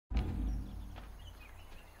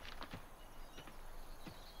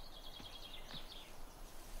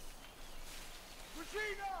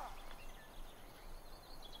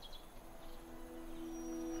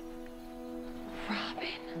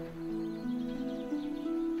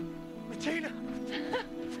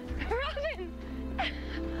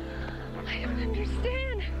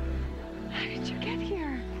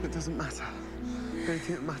doesn't matter. The only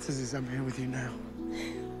thing that matters is I'm here with you now.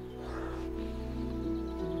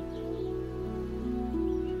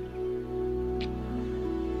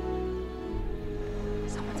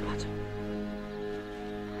 Someone's watching.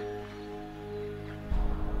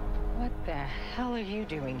 What the hell are you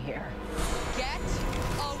doing here? Get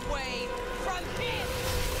away from him!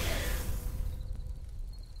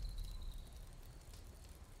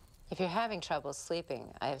 If you're having trouble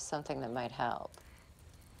sleeping, I have something that might help.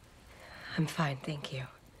 I'm fine, thank you.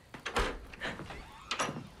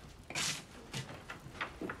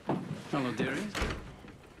 Hello, dearie.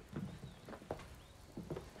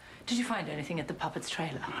 Did you find anything at the puppet's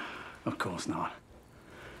trailer? Of course not.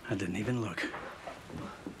 I didn't even look.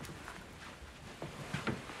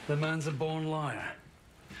 The man's a born liar.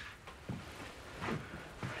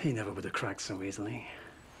 He never would have cracked so easily.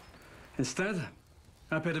 Instead,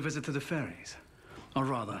 I paid a visit to the fairies. Or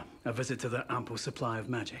rather, a visit to their ample supply of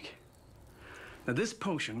magic. Now, this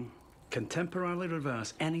potion can temporarily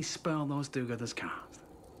reverse any spell those do-gooders cast.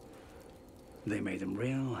 They made him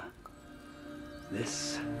real.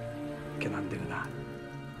 This can undo that.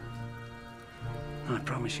 I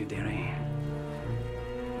promise you, dearie,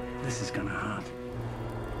 this is gonna hurt.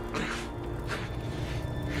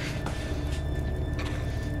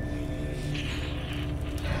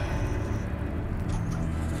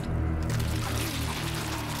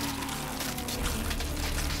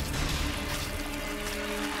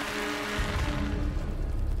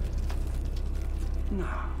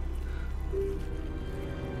 Now,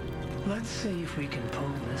 let's see if we can pull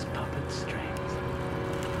this puppet